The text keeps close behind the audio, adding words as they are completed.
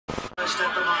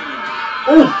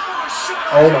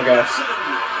Oh my gosh.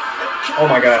 Oh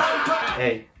my gosh.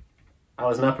 Hey, I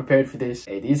was not prepared for this.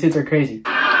 Hey, these hits are crazy.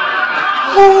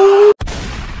 Oh!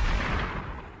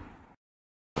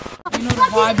 You know the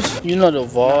vibes. You know the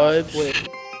vibes. Wait.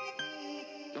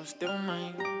 Don't step on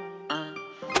my,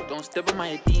 don't step on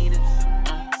my Adidas.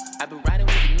 I've been riding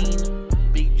with Nina.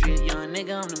 Big drip, young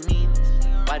nigga, I'm the meanest.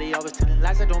 Why they always telling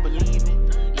lies I don't believe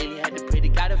it? Lately had to pray to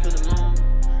God I feel alone.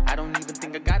 I don't even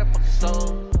think I got a fucking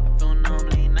soul. I feel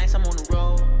normally nice, I'm on the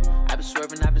road. I've been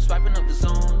swerving, I've been swiping up the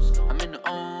zones. I'm in the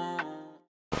on.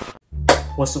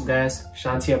 What's up guys,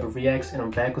 Shanti Reacts, and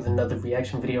I'm back with another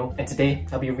reaction video. And today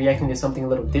I'll be reacting to something a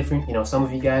little different. You know, some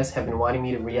of you guys have been wanting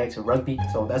me to react to rugby,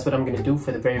 so that's what I'm gonna do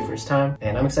for the very first time.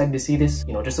 And I'm excited to see this.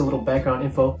 You know, just a little background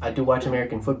info. I do watch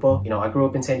American football. You know, I grew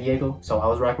up in San Diego, so I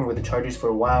was rocking with the Chargers for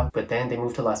a while, but then they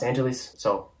moved to Los Angeles,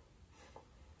 so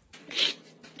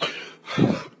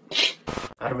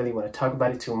I don't really want to talk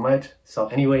about it too much. So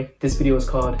anyway, this video is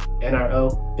called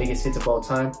NRL Biggest Hits of All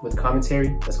Time with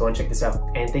commentary. Let's go and check this out.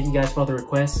 And thank you guys for all the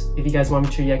requests. If you guys want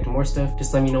me to react to more stuff,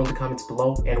 just let me know in the comments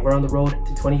below. And we're on the road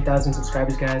to 20,000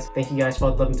 subscribers, guys. Thank you guys for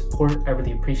all the love and support. I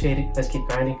really appreciate it. Let's keep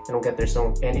grinding and we'll get there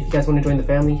soon. And if you guys want to join the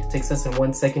family, it takes less than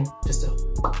 1 second just to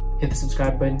hit the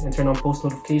subscribe button and turn on post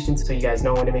notifications so you guys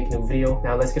know when I make a new video.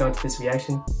 Now let's get on to this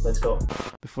reaction. Let's go.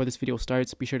 Before this video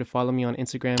starts, be sure to follow me on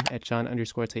Instagram at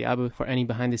John_Tayabu for any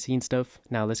behind the scenes stuff.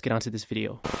 Now let's get on to this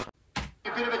video. A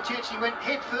bit of a chance, he went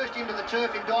head first into the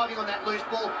turf in diving on that loose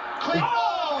ball. Clip!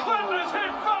 Clipper's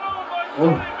hit front on by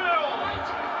Oh. Bill.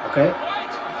 Okay.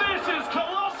 This is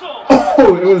colossal.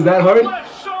 Oh, it was that hard?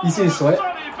 You see his sweat?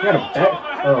 He got a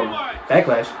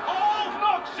backlash. Oh,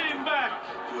 knocks him back.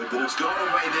 Good, but it's gone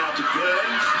away now to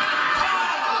Burns.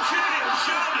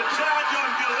 Shoulder charge on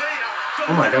Galea.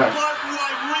 Oh my gosh.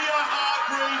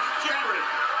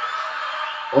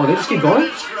 Oh, they just keep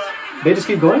going? They just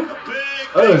keep going?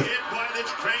 Oh.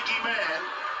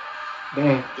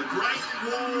 Dang.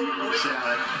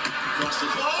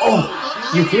 Oh,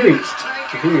 you hear it.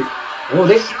 You hear it. Oh,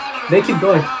 they keep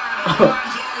going.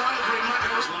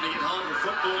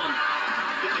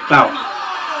 Wow.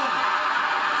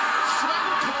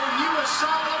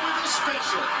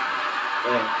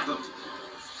 Dang.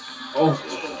 Oh,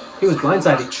 he was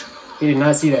blindsided. He did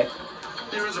not see that.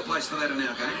 There is a place for that in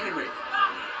our game.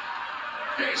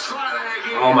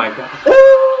 Oh my god.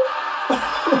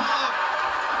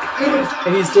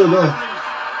 And he's still going.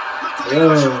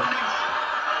 Yo.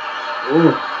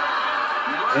 Ooh.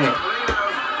 Hey.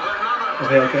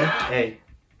 Okay. Hey.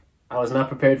 I was not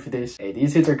prepared for this. Hey,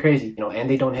 these hits are crazy. You know, and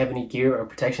they don't have any gear or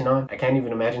protection on. I can't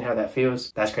even imagine how that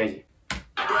feels. That's crazy.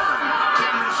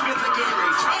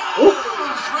 Ooh.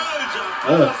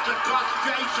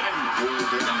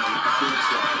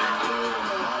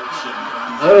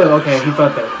 Oh, okay, he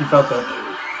felt that. He felt that.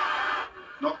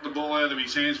 Knocked the ball out of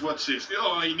his hands. What's this?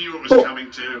 Oh, he knew it was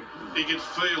coming too. He could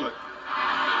feel it.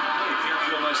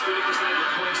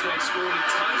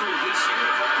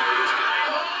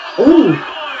 Oh,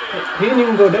 he didn't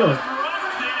even go down.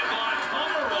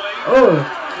 Oh,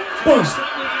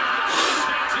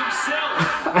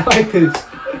 I like this.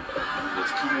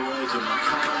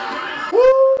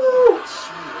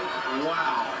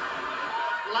 Wow.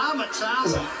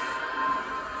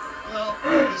 Well,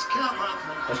 he's come up.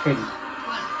 That's crazy.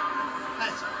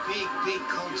 That's a big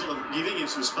contour. Giving him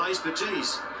some space, but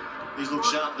geez, he's looked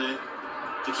sharp there.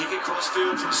 The kick across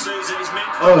field from Susan is met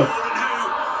for Gordon,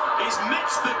 who is met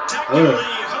spectacularly.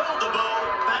 Hurled the ball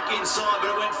back inside, but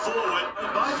it went forward.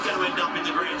 They're both going to end up in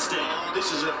the grandstand. Oh,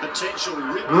 this is a potential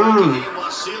rip here.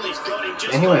 Wasili's got him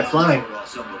just. And he went flying.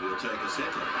 Somebody will take a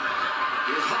second.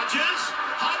 Here's Hodges.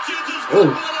 Hodges has got Oh.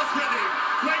 the ball off with him.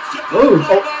 Great to Oh.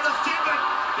 by the Stephen.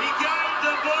 He gave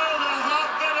the ball to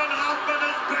Hoffman, and Hoffman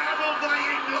has babbled by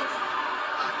England.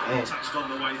 Touched on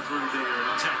the way through there and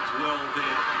attacked well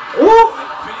there. Oh.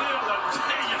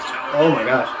 Oh Oh my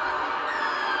gosh.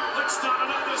 Let's start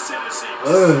another set of six.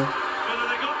 Oh. Whether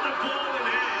they got the ball in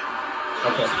hand.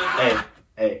 Okay.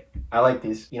 Hey, I like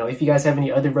this. You know, if you guys have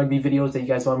any other rugby videos that you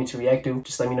guys want me to react to,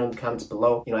 just let me know in the comments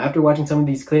below. You know, after watching some of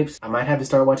these clips, I might have to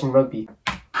start watching rugby.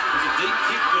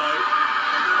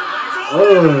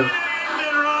 Oh.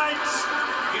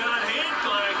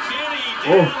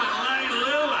 Oh.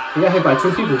 He got hit by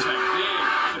 2 people.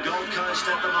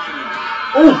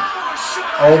 Oh.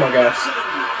 Oh my gosh.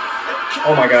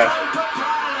 Oh my gosh.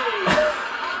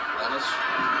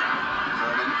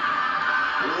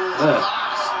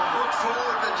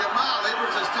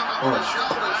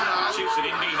 Chips it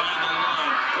in behind the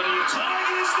line. But he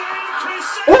tigers there. Chris.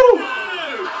 Oh.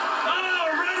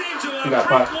 Ready to He got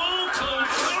caught.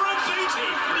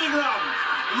 Big run.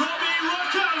 Robbie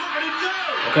Rocker. Look at him go.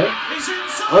 Okay. He's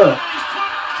inside. He's put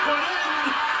in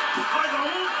by the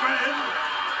Wolfman.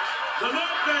 The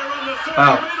nightmare on the third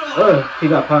middle. He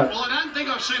got popped. Well, I don't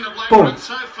think I've seen a bloke Boom. run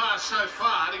so far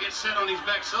to get set on his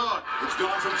backside. It's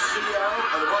gone from CO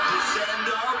over to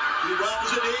Sando. He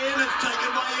rolls it in. It's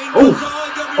taken by in. Oh.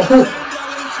 Sando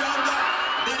with his shoulder.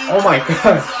 Oh my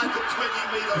God. Inside the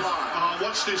 20-meter line. Oh,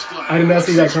 watch this bloke. I did not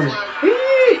see that coming.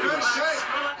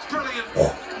 Brilliant.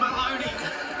 Maloney.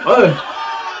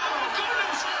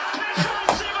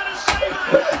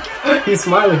 He's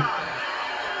smiling.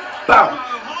 Bow.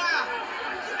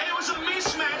 It was a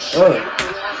mismatch. Yeah,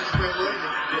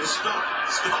 stop.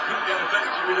 Not going back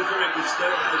to interfere with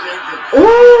Sterling's ankle.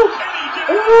 Ooh.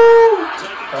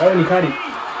 Oh, and he caught it.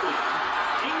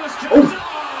 Oh.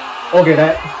 Okay,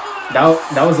 that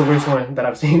was the worst one that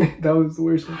I've seen. That was the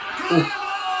worst one. Ooh.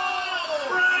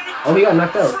 Oh, he got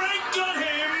knocked out. Frank got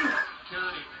him.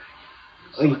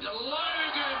 Oy.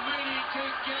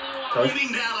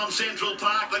 Leading down on Central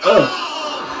Park.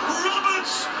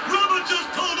 Roberts has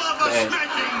pulled off a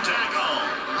smashing tackle.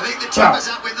 I think the tip is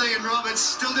up with Ian Roberts.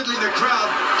 Still diddling the crowd.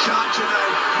 Charchene,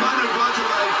 Manu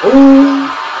Vajare. Ooh,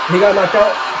 he got knocked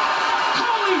out.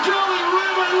 Holy jolly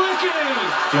Ruben Wiki.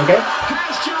 You okay?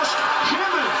 Has just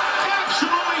hammered,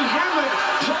 absolutely hammered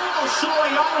Paul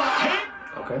Soliola.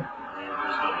 Okay.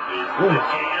 Ooh.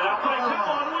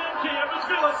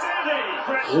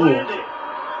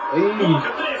 Look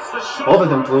at this, the shot Both of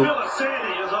them flew. Phil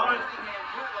Sandy is on.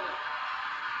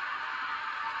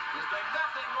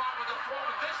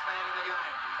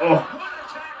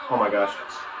 Oh my gosh.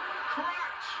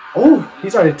 Oh, he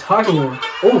started talking to him.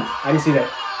 Oh, I didn't see that.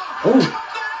 Oh.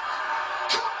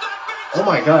 Oh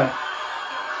my God.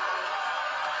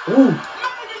 Ooh.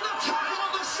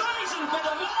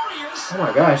 Oh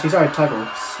my gosh, he started talking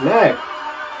smack.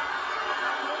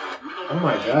 Oh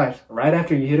my gosh. Right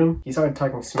after you hit him, he started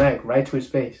talking smack right to his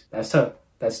face. That's tough.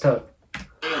 That's tough.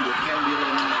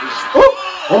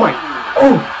 Oh, oh my.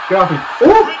 Oh, get off me.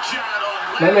 Oh,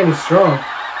 that man is strong.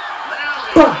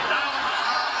 Bah.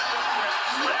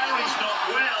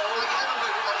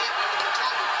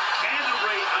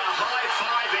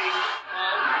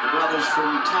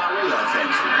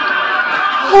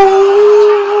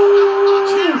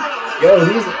 Yo,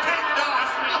 these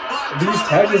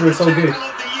tackles are so good.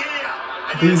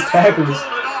 These tackles.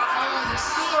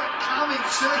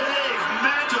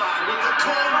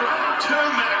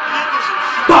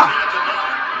 Bah!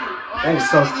 That is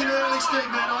so.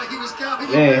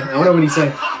 Yeah, I wonder what he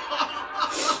said.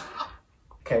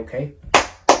 Okay.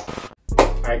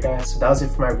 Alright guys, so that was it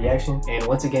for my reaction, and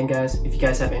once again guys, if you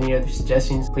guys have any other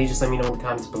suggestions, please just let me know in the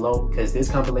comments below, because this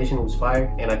compilation was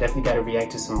fire, and I definitely gotta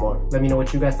react to some more. Let me know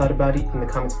what you guys thought about it in the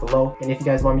comments below, and if you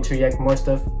guys want me to react to more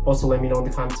stuff, also let me know in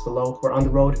the comments below. We're on the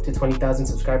road to 20,000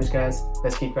 subscribers guys,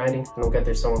 let's keep grinding, and we'll get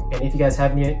there soon. And if you guys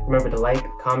haven't yet, remember to like,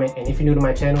 comment, and if you're new to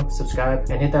my channel, subscribe,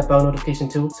 and hit that bell notification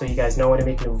too, so you guys know when I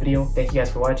make a new video. Thank you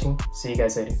guys for watching, see you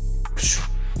guys later.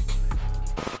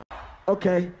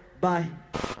 Okay, bye.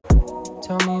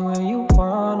 Tell me where you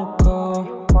wanna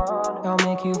go. I'll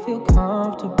make you feel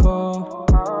comfortable.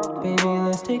 Baby,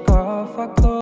 let's take off our clothes.